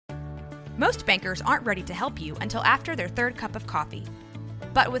Most bankers aren't ready to help you until after their third cup of coffee.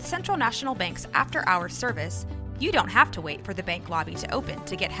 But with Central National Bank's after-hours service, you don't have to wait for the bank lobby to open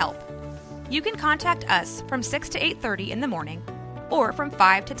to get help. You can contact us from 6 to 8:30 in the morning or from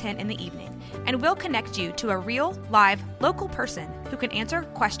 5 to 10 in the evening, and we'll connect you to a real, live, local person who can answer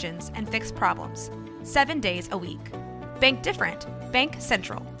questions and fix problems 7 days a week. Bank different. Bank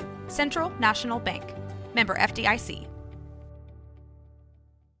Central. Central National Bank. Member FDIC.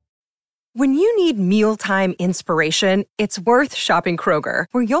 When you need mealtime inspiration, it's worth shopping Kroger,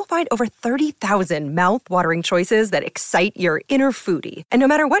 where you'll find over 30,000 mouth-watering choices that excite your inner foodie. And no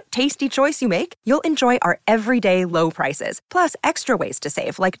matter what tasty choice you make, you'll enjoy our everyday low prices, plus extra ways to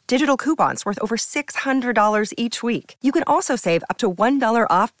save, like digital coupons worth over $600 each week. You can also save up to $1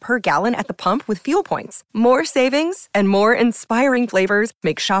 off per gallon at the pump with fuel points. More savings and more inspiring flavors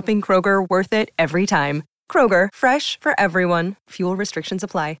make shopping Kroger worth it every time. Kroger, fresh for everyone. Fuel restrictions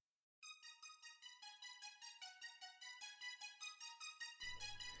apply.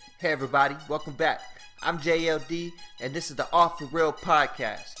 Hey everybody, welcome back. I'm JLD, and this is the Off the Real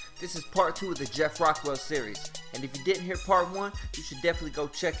podcast. This is part 2 of the Jeff Rockwell series, and if you didn't hear part 1, you should definitely go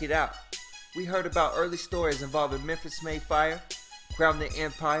check it out. We heard about early stories involving Memphis Mayfire, Crown the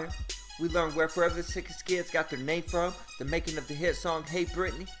Empire. We learned where Forever the Sickest Kids got their name from, the making of the hit song Hey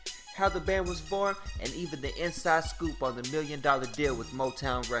Britney, how the band was formed, and even the inside scoop on the $1 million deal with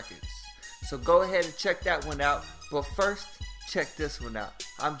Motown Records. So go ahead and check that one out, but first, check this one out.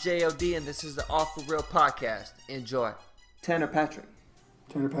 I'm JLD, and this is the Off the Real podcast. Enjoy. Tanner Patrick.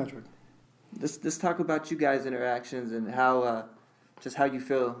 Let's talk about you guys' interactions and how just how you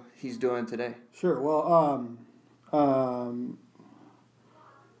feel he's doing today. Sure. Well,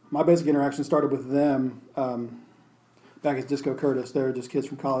 my basic interaction started with them back at Disco Curtis. They were just kids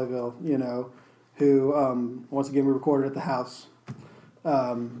from Colleyville, who once again we recorded at the house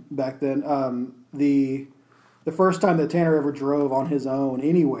back then. The first time that Tanner ever drove on his own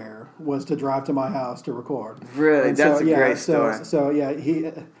anywhere was to drive to my house to record. Really? And That's a great story.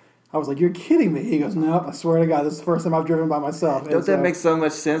 I was like, "You're kidding me?" He goes, "No, I swear to God, this is the first time I've driven by myself." Don't that make so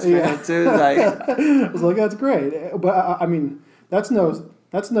much sense for him too? Like, I was like, "That's great," but I mean, that's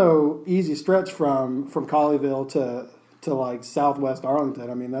no easy stretch from Colleyville to like Southwest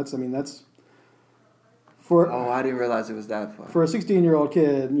Arlington. That's. I didn't realize it was that far. For a 16-year-old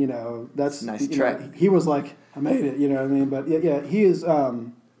kid, that's nice trek. He was like, I made it, you know what I mean? But yeah, he is.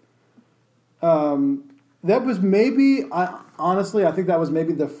 That was maybe, honestly, I think that was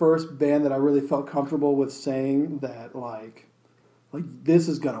maybe the first band that I really felt comfortable with saying that like this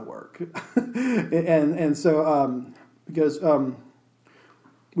is gonna work, and so because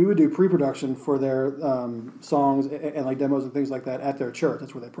we would do pre-production for their songs and like demos and things like that at their church.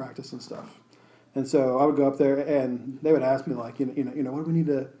 That's where they practice and stuff. And so I would go up there, and they would ask me like, what do we need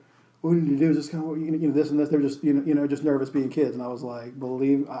to do? Is this kind of this and this? They're just just nervous being kids, and I was like,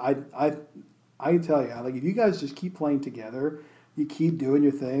 I tell you, like if you guys just keep playing together, you keep doing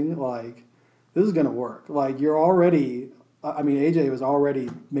your thing, like this is gonna work. Like you're already, AJ was already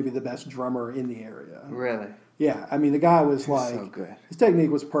maybe the best drummer in the area. Really? Yeah, the guy was like, so good. His technique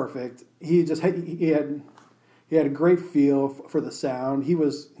was perfect. He had a great feel for the sound. He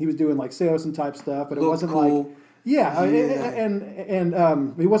was doing like Seosin type stuff, but it wasn't cool. like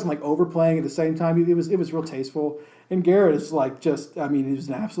and he wasn't like overplaying at the same time. It was real tasteful. And Garrett is like he was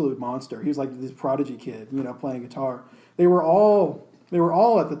an absolute monster. He was like this prodigy kid, playing guitar. They were all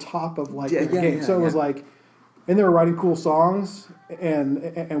at the top of like their game. So it was like, and they were writing cool songs,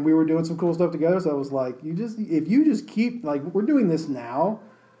 and we were doing some cool stuff together. So I was like, if you just keep like we're doing this now,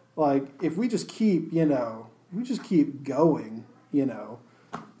 like if we just keep going,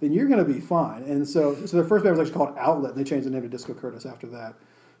 then you're going to be fine. And so their first band was actually called Outlet. They changed the name to Disco Curtis after that.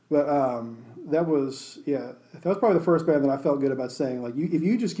 But that was probably the first band that I felt good about saying, like, if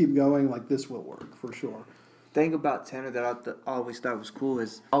you just keep going, like, this will work for sure. Thing about Tanner that I always thought was cool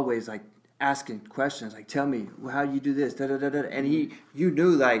is always, like, asking questions. Like, tell me, how do you do this? Da-da-da-da. And you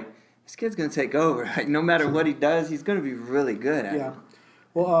knew, like, this kid's going to take over. Like, no matter what he does, he's going to be really good at it.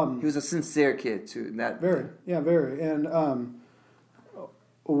 Well, he was a sincere kid too. Very. And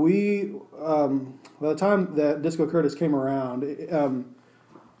by the time that Disco Curtis came around,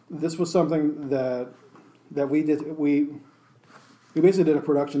 this was something that we did. We basically did a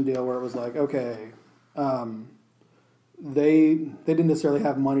production deal where it was like, okay, they didn't necessarily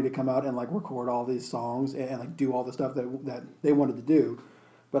have money to come out and like record all these songs and like do all the stuff that they wanted to do,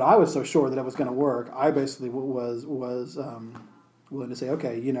 but I was so sure that it was going to work. I basically was willing to say,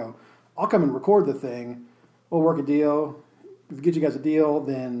 okay, I'll come and record the thing. We'll work a deal. If we get you guys a deal,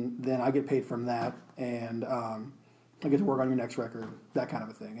 then I get paid from that. And I get to work on your next record, that kind of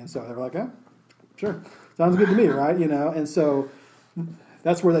a thing. And so they were like, sure, sounds good to me, right? And so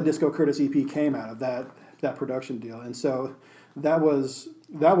that's where that Disco Curtis EP came out of, that production deal. And so that was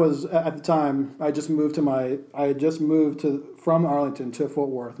at the time I had just moved from Arlington to Fort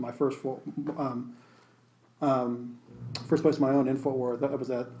Worth, my first first place of my own in Fort Worth. That was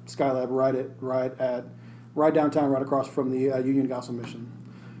at Skylab, right downtown, right across from the Union Gospel Mission,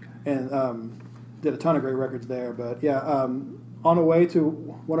 and did a ton of great records there. But on the way to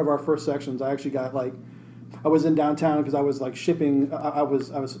one of our first sections, I actually got I was in downtown because I was shipping. I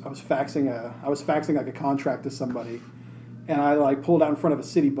was faxing like a contract to somebody, and I pulled out in front of a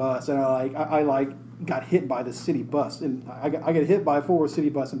city bus, and I got hit by the city bus, and I get hit by a Fort Worth city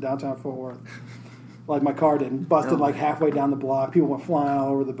bus in downtown Fort Worth. My car didn't, busted halfway down the block. People went flying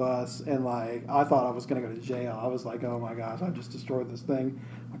all over the bus, and I thought I was going to go to jail. I was like, oh my gosh, I just destroyed this thing.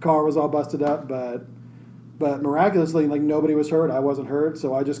 My car was all busted up, but miraculously, nobody was hurt. I wasn't hurt,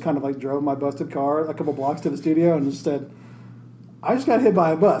 so I just kind of drove my busted car a couple blocks to the studio and just said, I just got hit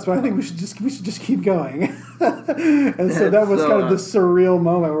by a bus, but I think we should just keep going. And so that was kind of this surreal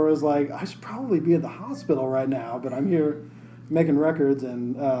moment where it was like, I should probably be at the hospital right now, but I'm here making records,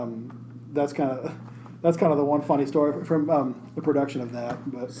 and that's kind of the one funny story from the production of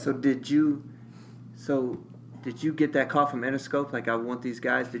that. But so did you get that call from Interscope? I want these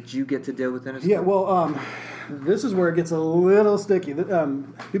guys. Did you get to deal with Interscope? Yeah. Well, this is where it gets a little sticky.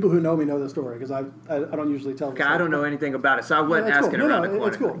 People who know me know the story because I don't usually tell. Okay, I don't know anything about it, so I wasn't asking around the corner.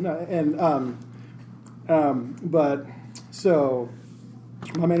 It's cool. No, and but so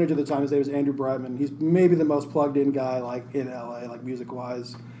my manager at the time, his name was Andrew Brightman. He's maybe the most plugged in guy in LA, music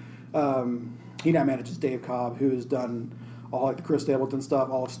wise. He now manages Dave Cobb, who's done all the Chris Stapleton stuff,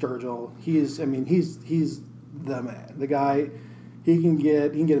 all of Sturgill. He's the man. The guy, he can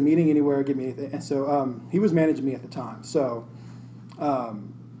get a meeting anywhere, get me anything. And so he was managing me at the time. So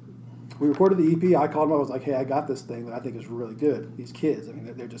we recorded the EP. I called him. I was like, hey, I got this thing that I think is really good. These kids,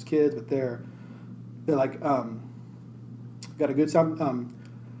 they're just kids, but they're got a good sound.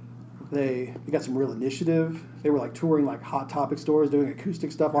 They got some real initiative. They were touring Hot Topic stores, doing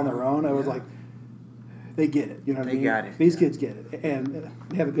acoustic stuff on their own. I was like, they get it. You know what I mean? They got it. These kids get it, and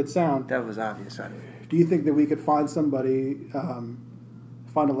they have a good sound. That was obvious. Do you think that we could find somebody,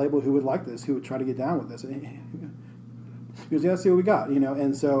 find a label who would like this, who would try to get down with this? And he goes, yeah, let's see what we got,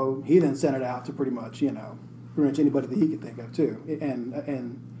 And so he then sent it out to pretty much anybody that he could think of too, and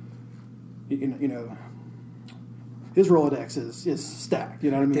his Rolodex is stacked.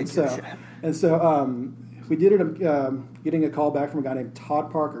 You know what I mean? So we did it. Getting a call back from a guy named Todd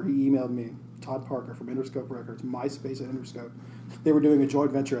Parker. He emailed me. Todd Parker from Interscope Records, MySpace at Interscope. They were doing a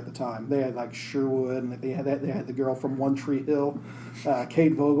joint venture at the time. They had Sherwood, and they had the girl from One Tree Hill,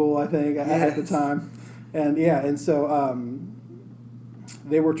 Kate Vogel, I think, at the time, and so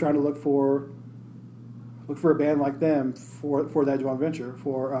they were trying to look for a band like them for that joint venture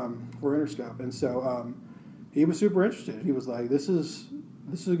for Interscope, and so he was super interested. He was like, "This is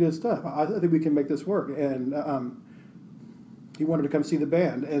good stuff. I think we can make this work," and he wanted to come see the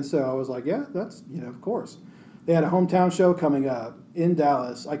band, and so I was like, yeah, that's, of course. They had a hometown show coming up in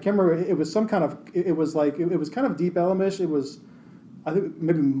Dallas. I can't remember, it was some kind of, it was kind of Deep Ellum-ish. It was, I think,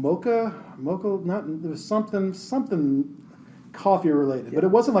 maybe Mocha, not, it was something coffee related, but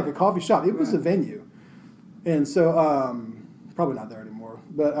it wasn't like a coffee shop. It was a venue. And so, probably not there anymore,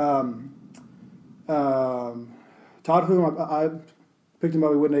 but Todd flew him, I picked him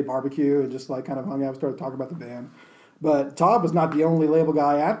up, we went and ate barbecue and just kind of hung out and started talking about the band. But Todd was not the only label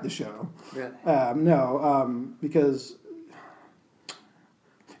guy at the show. Really? No, because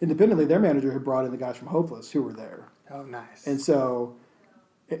independently, their manager had brought in the guys from Hopeless who were there. Oh, nice. And so,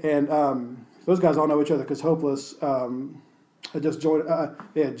 those guys all know each other because Hopeless had just joined.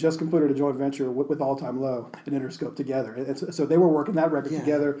 They had just completed a joint venture with All Time Low and Interscope together. And so they were working that record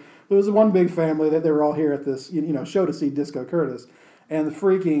together. There was one big family that they were all here at this show to see Disco Curtis. And the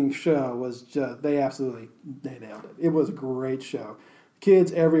freaking show was just, they nailed it. It was a great show.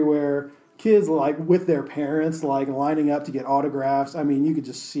 Kids everywhere. Kids with their parents lining up to get autographs. I mean, you could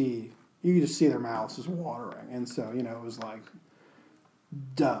just see their mouths just watering. And so, it was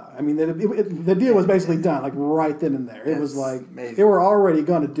duh. I mean, the deal was basically done right then and there. It was amazing. They were already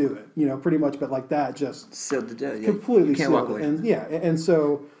going to do it, pretty much. But that just sealed the deal. Completely you can't sealed walk away. And and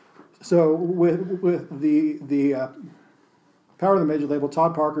so with the Power of the Major Label,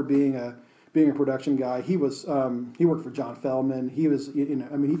 Todd Parker being a production guy, he was he worked for John Feldman. He was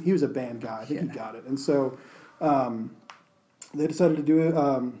he was a band guy. I think he got it. And so they decided to do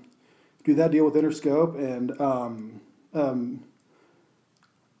that deal with Interscope,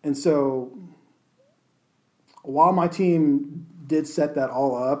 and so while my team did set that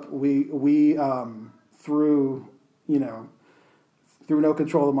all up, we through no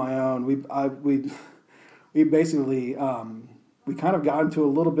control of my own, we basically we kind of got into a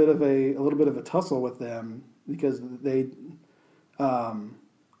little bit of a tussle with them because I'm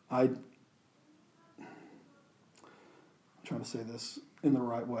trying to say this in the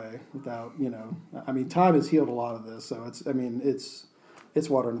right way without, I mean, time has healed a lot of this, so it's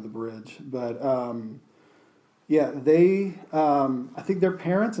water under the bridge. But yeah, they, I think their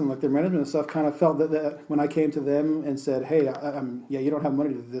parents and like their management and stuff kind of felt that when I came to them and said, hey, you don't have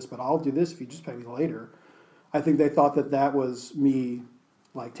money to do this, but I'll do this if you just pay me later. I think they thought that was me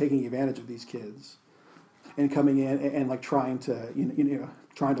like taking advantage of these kids and coming in and like trying to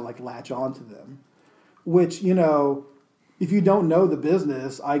like latch on to them, which, if you don't know the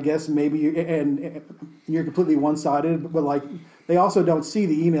business, I guess maybe you're completely one-sided, but like they also don't see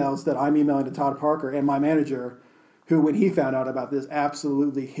the emails that I'm emailing to Todd Parker and my manager, who when he found out about this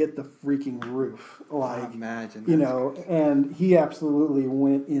absolutely hit the freaking roof. Like, imagine, and he absolutely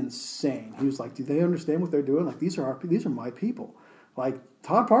went insane. He was like, do they understand what they're doing? Like, these are my people. Like,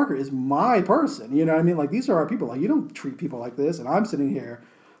 Todd Parker is my person. You know what I mean? Like, these are our people. Like, you don't treat people like this. And I'm sitting here.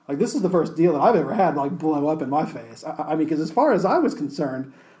 Like, this is the first deal that I've ever had, like, blow up in my face. I mean, because as far as I was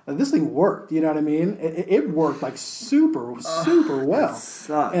concerned, this thing worked. You know what I mean? It worked, like, super well. That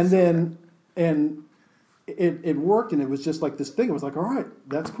sucks. And it worked, and it was just like this thing. It was like, all right,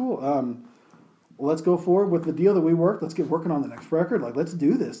 that's cool. Let's go forward with the deal that we worked. Let's get working on the next record. Like, let's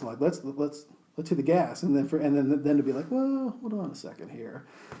do this. Like, let's hit the gas. And then to be like, well, hold on a second here,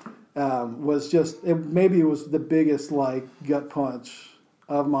 was just maybe it was the biggest like gut punch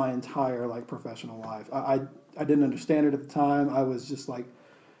of my entire like professional life. I didn't understand it at the time. I was just like,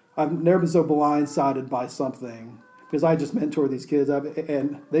 I've never been so blindsided by something because I just mentored these kids up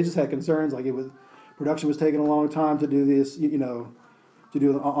and they just had concerns. Like production was taking a long time to do this, to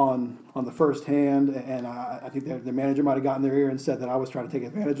do it on the first hand. And I think the manager might have gotten their ear and said that I was trying to take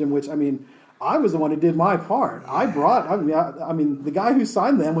advantage of them, which I mean, I was the one who did my part. I mean, the guy who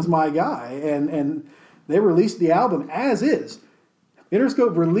signed them was my guy and they released the album as is.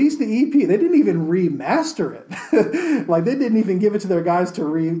 Interscope released the EP. They didn't even remaster it. Like they didn't even give it to their guys to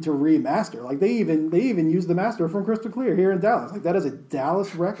remaster. Like they even used the master from Crystal Clear here in Dallas. Like that is a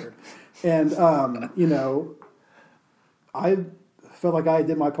Dallas record. And I felt like I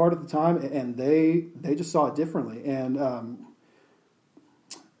did my part at the time, and they just saw it differently. And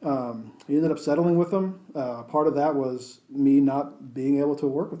he ended up settling with them. Part of that was me not being able to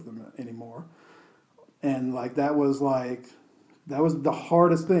work with them anymore, and like that was the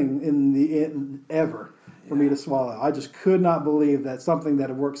hardest thing ever for me to swallow. I just could not believe that something that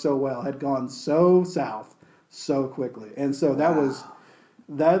had worked so well had gone so south so quickly. And so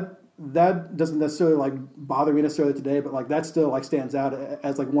that doesn't necessarily like bother me necessarily today, but like that still like stands out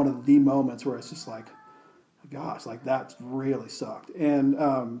as like one of the moments where it's just like, gosh, like that really sucked. And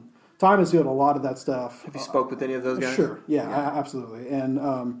time has healed a lot of that stuff. Have you spoke with any of those guys? Sure, yeah. Absolutely. And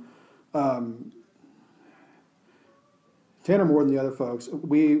Tanner more than the other folks,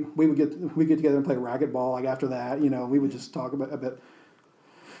 we would get together and play racquetball. Like after that, we would just talk about a bit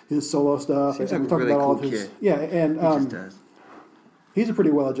his solo stuff. Seems and like talk a really about cool all of his kid. Yeah, and He just does. He's a pretty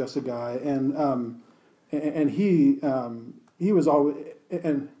well-adjusted guy, and he was always,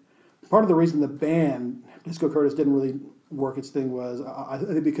 and part of the reason the band Disco Curtis didn't really work its thing was I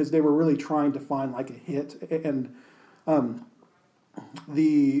think because they were really trying to find like a hit, and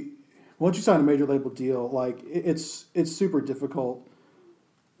once you sign a major label deal, like it's super difficult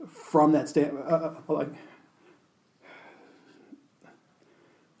from that like.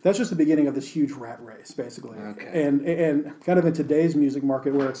 That's just the beginning of this huge rat race, basically. Okay. And kind of in today's music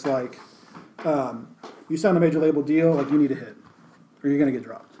market where it's like, you sign a major label deal, like you need a hit, or you're going to get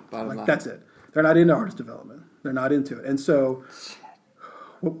dropped. Bottom line. That's it. They're not into artist development. They're not into it. And so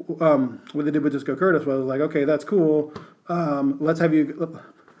what they did with Disco Curtis was like, okay, that's cool. Let's have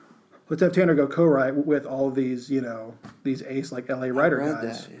Tanner go co-write with all of these, these ace like LA writer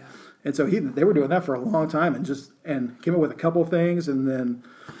guys. That, yeah. And so they were doing that for a long time and came up with a couple of things, and then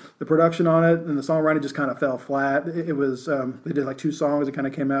the production on it and the songwriting just kind of fell flat. It was they did like 2 songs that kind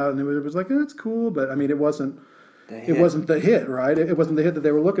of came out, and it was like, it's cool, but I mean it wasn't the hit, right? It wasn't the hit that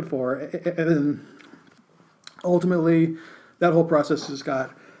they were looking for. And then ultimately that whole process just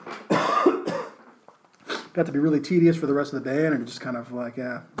got to be really tedious for the rest of the band, and it just kind of like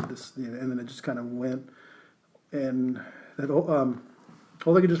and then it just kind of went, and that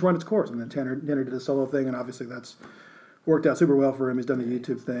whole thing could just run its course. And then Tanner did a solo thing, and obviously that's worked out super well for him. He's done the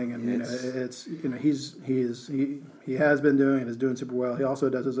YouTube thing, and he has been doing and is doing super well. He also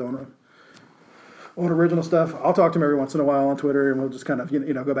does his own On original stuff, I'll talk to him every once in a while on Twitter, and we'll just kind of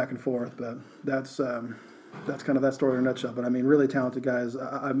go back and forth. But that's kind of that story in a nutshell. But I mean, really talented guys.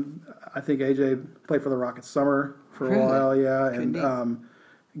 I think AJ played for the Rockets summer for a while, yeah, and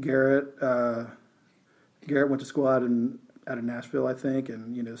Garrett went to school out in Nashville, I think,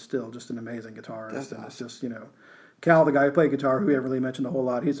 and still just an amazing guitarist. That's and awesome. It's just Cal, the guy who played guitar, who we haven't really mentioned a whole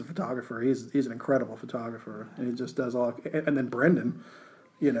lot. He's a photographer. He's an incredible photographer, and he just does all. And then Brendan.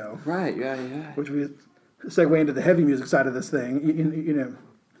 Right, yeah. Which we segue into the heavy music side of this thing.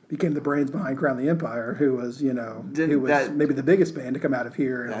 Became the brains behind Crown the Empire, who was maybe the biggest band to come out of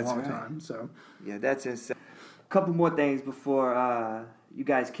here in a long time. So yeah, that's insane. A couple more things before you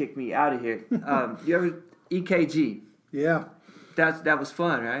guys kick me out of here. You ever EKG? Yeah, that was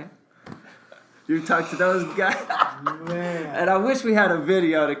fun, right? You talked to those guys, man. And I wish we had a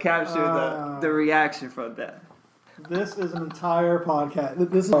video to capture the reaction from that. This is an entire podcast.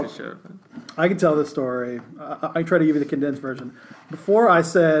 This is For sure. I can tell this story. I try to give you the condensed version. Before I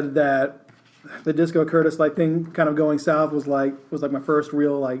said that the Disco Curtis thing kind of going south was like my first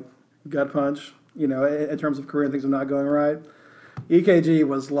real gut punch, in terms of career and things are not going right. EKG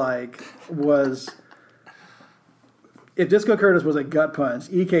was if Disco Curtis was a gut punch,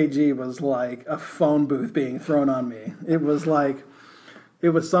 EKG was like a phone booth being thrown on me. It was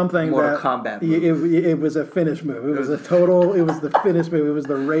something Mortal that Kombat move. It was a finish move. It was the finish move. It was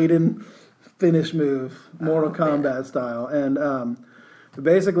the Raiden finish move, Mortal Kombat style. And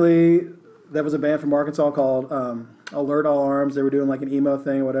basically, that was a band from Arkansas called Alert All Arms. They were doing an emo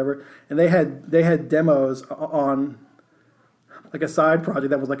thing or whatever. And they had demos on a side project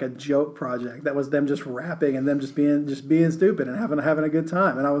that was a joke project. That was them just rapping and them just being stupid and having a good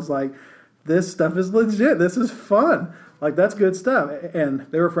time. And I was like, this stuff is legit. This is fun. That's good stuff. And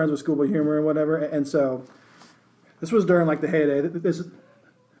they were friends with Schoolboy Humor and whatever. And so this was during the heyday. This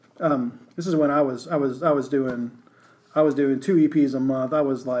is when I was doing 2 EPs a month. I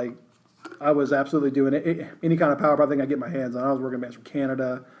was absolutely doing any kind of power pop thing I get my hands on. I was working with bands from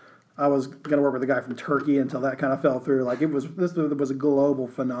Canada. I was going to work with a guy from Turkey until that kind of fell through. This was a global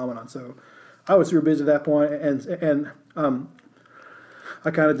phenomenon. So I was super busy at that point, and I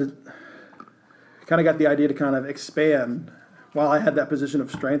kind of got the idea to kind of expand. While I had that position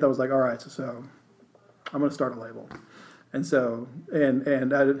of strength, I was like, all right, so I'm going to start a label. And so, I'm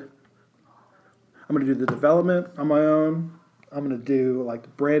going to do the development on my own. I'm going to do the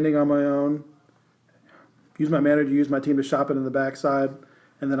branding on my own. Use my manager, use my team to shop it in the backside,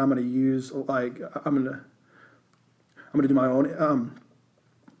 and then I'm going to use I'm going to do my own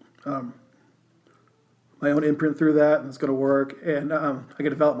imprint through that, and it's going to work. And I can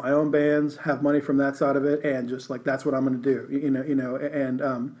develop my own bands, have money from that side of it, and just that's what I'm going to do. And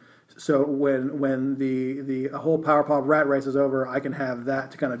so when the whole power pop rat race is over, I can have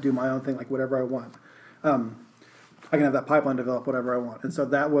that to kind of do my own thing, whatever I want. I can have that pipeline develop whatever I want. And so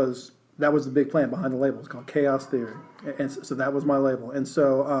that was the big plan behind the label. It's called Chaos Theory, and so that was my label. And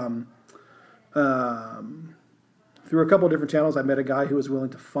so through a couple of different channels, I met a guy who was willing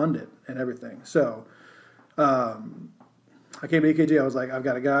to fund it and everything. So I came to EKG. I was like, I've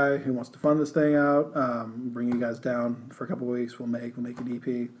got a guy who wants to fund this thing out. Bring you guys down for a couple of weeks. We'll make an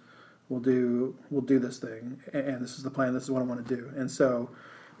EP. We'll do this thing, and this is the plan. This is what I want to do. And so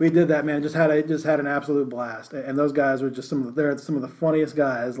we did that, man. Just had an absolute blast. And those guys were just some of the funniest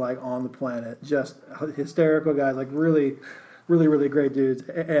guys on the planet. Just hysterical guys, really, really, really great dudes.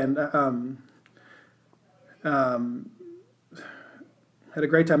 And had a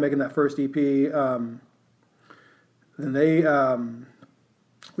great time making that first EP. Then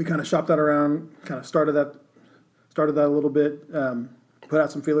we kind of shopped that around, kind of started that a little bit, put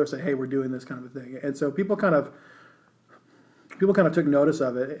out some feelers, say, hey, we're doing this kind of a thing. And so people kind of took notice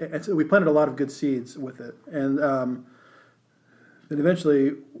of it. And so we planted a lot of good seeds with it. And then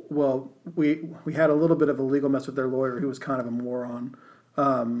eventually, we had a little bit of a legal mess with their lawyer, who was kind of a moron, he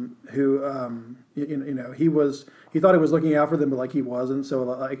thought he was looking out for them, but he wasn't.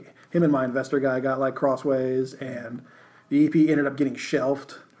 So him and my investor guy got crossways, and the EP ended up getting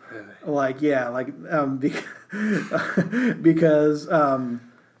shelved. Really? Because the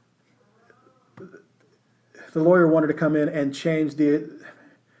lawyer wanted to come in and change the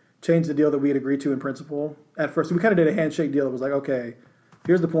deal that we had agreed to in principle at first. So we kind of did a handshake deal that was okay,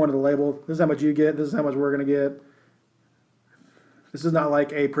 here's the point of the label. This is how much you get. This is how much we're going to get. This is not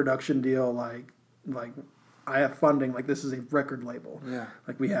a production deal like I have funding. This is a record label. Yeah.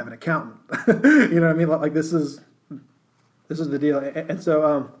 We have an accountant. You know what I mean? This is the deal. And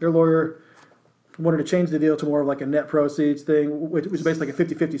so their lawyer wanted to change the deal to more of like a net proceeds thing, which was basically like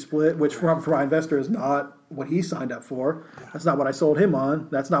a 50-50 split, which for my investor is not what he signed up for. That's not what I sold him on.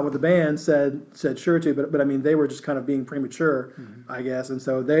 That's not what the band said sure to. But I mean, they were just kind of being premature, I guess. And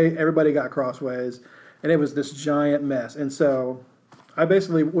so everybody got crossways, and it was this giant mess. And so I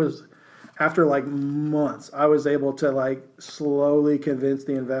basically was, after like months, I was able to like slowly convince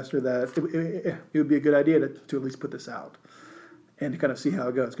the investor that it would be a good idea to at least put this out and to kind of see how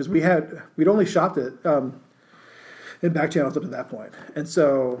it goes. Because we'd only shopped it in back channels up to that point. And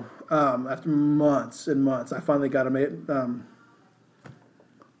so after months and months, I finally got him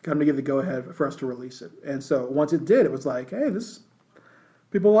to give the go-ahead for us to release it. And so once it did, it was like, hey,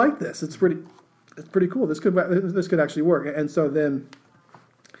 people like this. It's pretty cool. This could actually work. And so then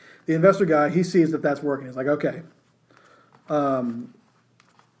the investor guy, he sees that that's working. He's like, okay, I'm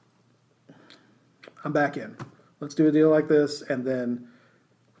back in. Let's do a deal like this, and then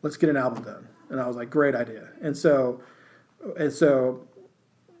let's get an album done. And I was like, great idea. And so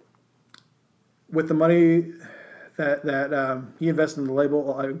with the money that he invested in the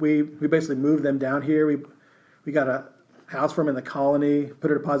label, we basically moved them down here. We got a house for him in the Colony,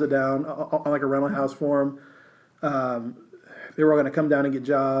 put a deposit down on like a rental house for him. They were all going to come down and get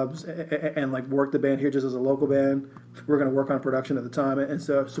jobs and like work the band here just as a local band. We were going to work on production at the time, and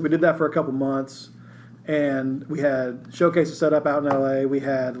so we did that for a couple months. And we had showcases set up out in LA. We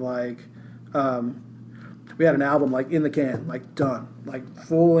had an album like in the can, like done, like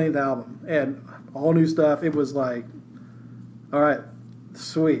full length album and all new stuff. It was like, all right,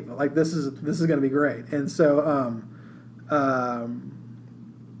 sweet. Like this is going to be great. And so I'm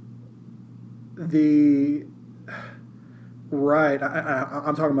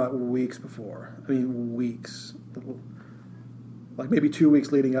talking about weeks before. I mean, weeks, like maybe 2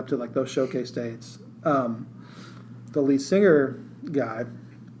 weeks leading up to like those showcase dates. The lead singer guy,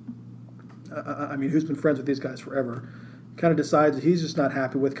 who's been friends with these guys forever, kind of decides that he's just not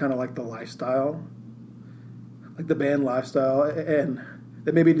happy with kind of like the lifestyle, like the band lifestyle, and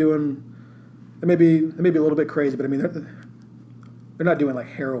they may be a little bit crazy, but I mean they're not doing like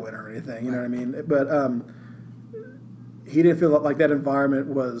heroin or anything, you know what I mean? But he didn't feel like that environment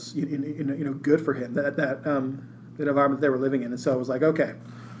was good for him, that environment they were living in, and so it was like, okay,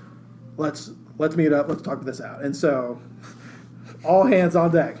 let's meet up, let's talk this out. And so all hands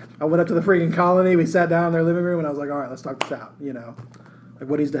on deck. I went up to the freaking Colony, we sat down in their living room, and I was like, all right, let's talk this out, like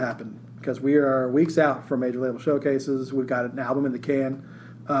what needs to happen, because we are weeks out from major label showcases. We've got an album in the can.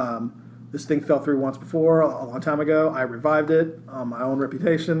 This thing fell through once before, a long time ago. I revived it on my own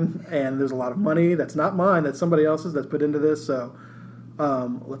reputation, and there's a lot of money that's not mine, that's somebody else's, that's put into this, so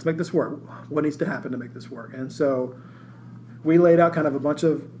let's make this work. What needs to happen to make this work? And so we laid out kind of a bunch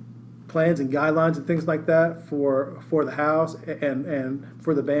of plans and guidelines and things like that for the house and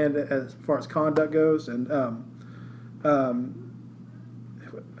for the band as far as conduct goes. And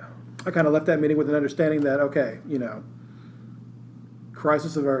I kind of left that meeting with an understanding that, okay,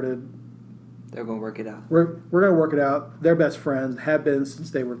 crisis averted. They're going to work it out. We're going to work it out. They're best friends, have been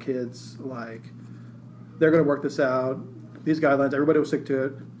since they were kids. Like, they're going to work this out. These guidelines, everybody will stick to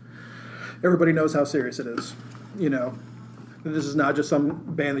it. Everybody knows how serious it is, This is not just some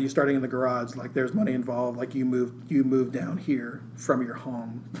band that you're starting in the garage. Like, there's money involved. Like, you moved down here from your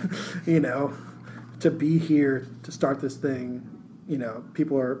home, to be here to start this thing.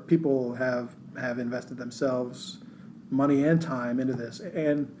 People have invested themselves money and time into this,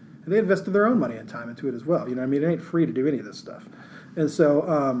 and they invested their own money and time into it as well. It ain't free to do any of this stuff. And so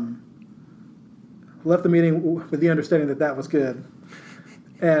left the meeting with the understanding that was good.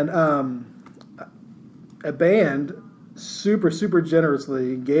 And a band super, super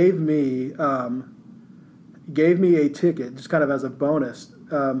generously gave me a ticket, just kind of as a bonus.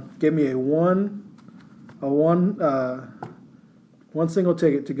 Gave me a one single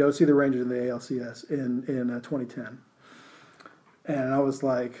ticket to go see the Rangers in the ALCS in 2010. And I was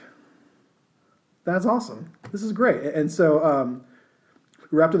like, that's awesome. This is great. And so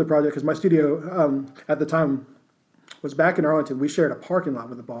we wrapped up the project because my studio at the time was back in Arlington. We shared a parking lot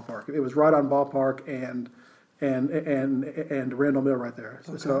with the ballpark. It was right on Ballpark and Randall Mill right there.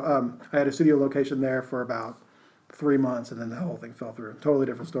 Okay. So I had a studio location there for about 3 months, and then the whole thing fell through. Totally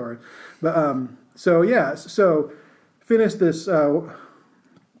different story. But so finished this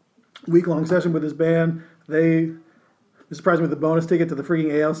week-long session with this band. They surprised me with a bonus ticket to the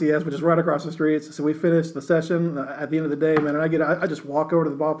freaking ALCS, which is right across the street. So we finished the session. At the end of the day, man, and I just walk over to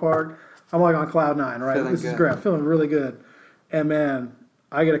the ballpark. I'm like on cloud nine, right? This is great. I'm feeling really good. And man,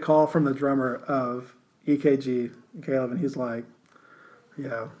 I get a call from the drummer of EKG, Caleb, and he's like,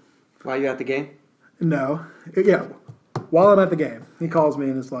 yeah. While you're at the game? No. Yeah. While I'm at the game, he calls me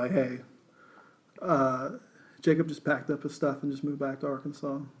and is like, hey, Jacob just packed up his stuff and just moved back to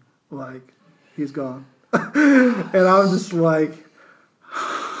Arkansas. Like, he's gone. And I'm just like,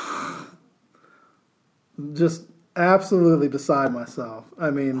 just absolutely beside myself.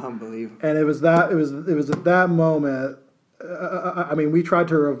 I mean, Unbelievable. And it was at that moment. I mean, we tried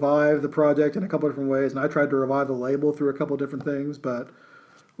to revive the project in a couple of different ways, and I tried to revive the label through a couple of different things. But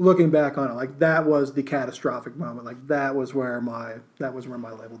looking back on it, like, that was the catastrophic moment. Like, that was where my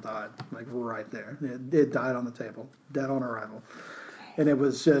label died. Like, right there, it died on the table, dead on arrival, and it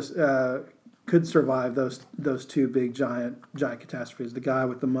was just couldn't survive those two big giant catastrophes. The guy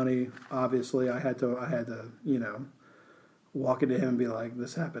with the money, obviously, I had to walk into him and be like,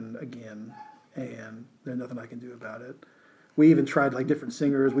 this happened again, and there's nothing I can do about it. We even tried like different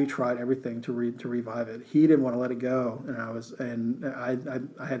singers. We tried everything to revive it. He didn't want to let it go, and I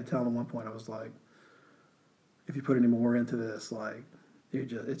had to tell him at one point. I was like, if you put any more into this, like,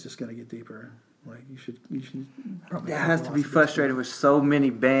 it's just going to get deeper. Like, you should probably. It has to be frustrating with so many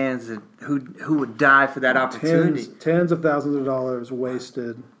bands who would die for that opportunity. Tens of thousands of dollars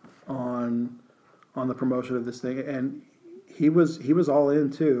wasted on the promotion of this thing, and he was all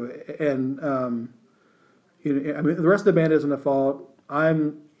in too. And I mean, the rest of the band isn't at fault. I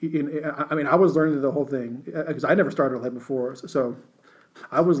was learning the whole thing because I never started a label before, so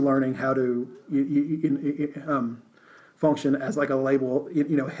I was learning how to function as like a label,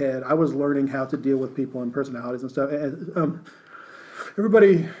 head. I was learning how to deal with people and personalities and stuff. And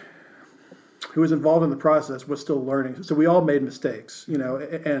everybody who was involved in the process was still learning. So we all made mistakes,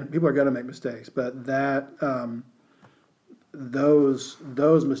 and people are going to make mistakes. But that those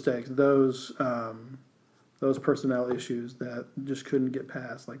mistakes, those personnel issues that just couldn't get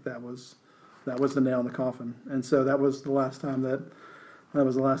past, like, that was the nail in the coffin. And so that was the last time that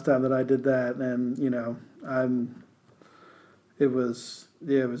I did that. And it was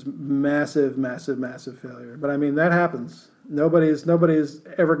massive failure. But I mean, that happens. Nobody's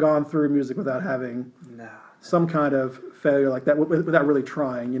ever gone through music without having some kind of failure like that without really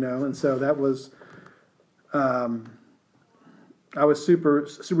trying, And so that was, I was super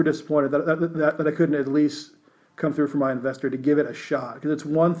disappointed that I couldn't at least come through for my investor to give it a shot, because it's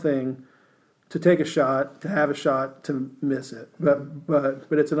one thing to take a shot, to have a shot, to miss it, but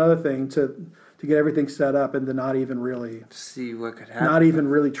it's another thing to get everything set up and to not even really see what could happen, not even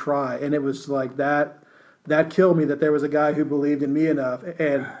really try. And it was like that killed me, that there was a guy who believed in me enough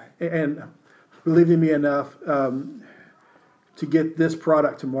and believed in me enough to get this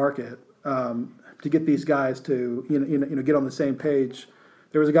product to market, to get these guys to get on the same page.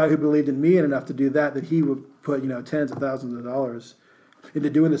 There was a guy who believed in me enough to do that he would put tens of thousands of dollars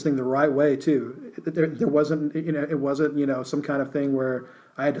into doing this thing the right way too. There wasn't it wasn't some kind of thing where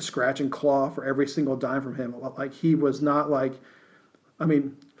I had to scratch and claw for every single dime from him. Like, he was not like, I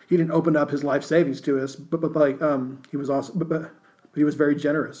mean, he didn't open up his life savings to us, but like he was also but he was very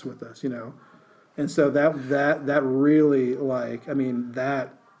generous with us, And so that really, like, I mean,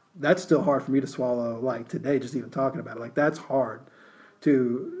 that's still hard for me to swallow, like, today, just even talking about it. Like, that's hard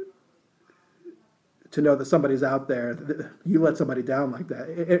to know that somebody's out there, that you let somebody down like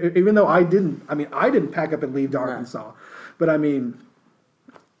that. Even though I didn't pack up and leave to Arkansas. But I mean,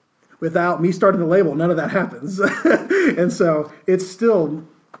 without me starting the label, none of that happens. And so it's still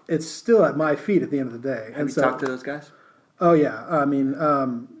at my feet at the end of the day. Have you talked to those guys? Oh yeah. I mean,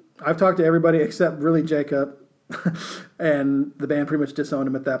 I've talked to everybody except really Jacob. And the band pretty much disowned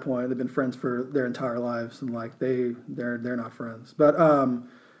him at that point. They've been friends for their entire lives, and like they're not friends. But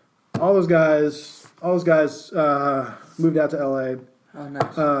all those guys moved out to LA. Oh,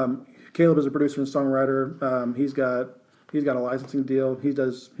 nice. Caleb is a producer and songwriter. He's got a licensing deal. He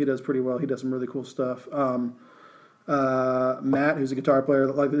does pretty well. He does some really cool stuff. Matt, who's a guitar player,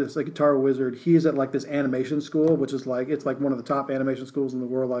 like this, like Guitar Wizard, he's at like this animation school, which is like, it's like one of the top animation schools in the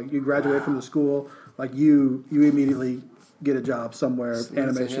world. Like, you graduate from the school, like you immediately get a job somewhere,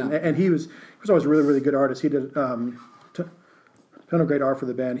 animation. And he was always a really, really good artist. He did a ton of great art for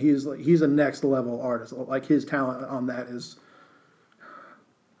the band. He's a next level artist. Like, his talent on that is,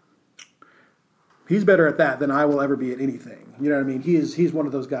 he's better at that than I will ever be at anything. You know what I mean? He's one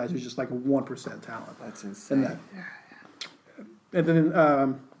of those guys who's just like a 1% talent. That's insane. And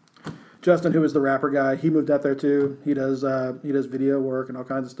then Justin, who is the rapper guy, he moved out there too. He does video work and all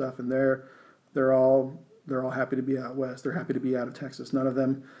kinds of stuff, and they're all happy to be out west. They're happy to be out of Texas. None of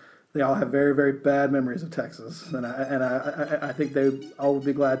them. They all have very, very bad memories of Texas, and I think they all would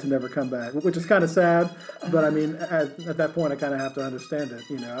be glad to never come back, which is kind of sad. But I mean, at that point, I kind of have to understand it.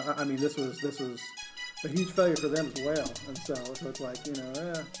 I mean, this was a huge failure for them as well, and so it's like,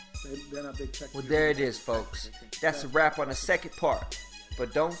 they're not big Texas. Well, there it is, folks. That's a wrap on the second part.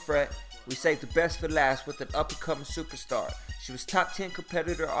 But don't fret, We saved the best for last with an up-and-coming superstar. She was top 10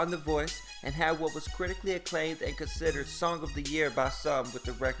 competitor on The Voice and had what was critically acclaimed and considered Song of the Year by some with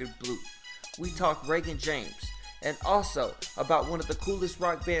the record Blue. We talk Reagan James, and also about one of the coolest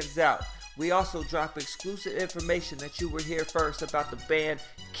rock bands out. We also drop exclusive information that you will hear first about the band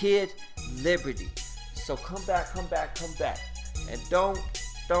Kid Liberty. So come back. And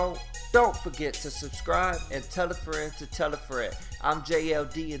don't forget to subscribe and tell a friend to tell a friend. I'm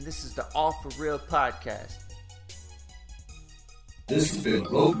JLD, and this is the All For Real podcast. This has been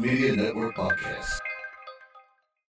Rogue Media Network Podcast.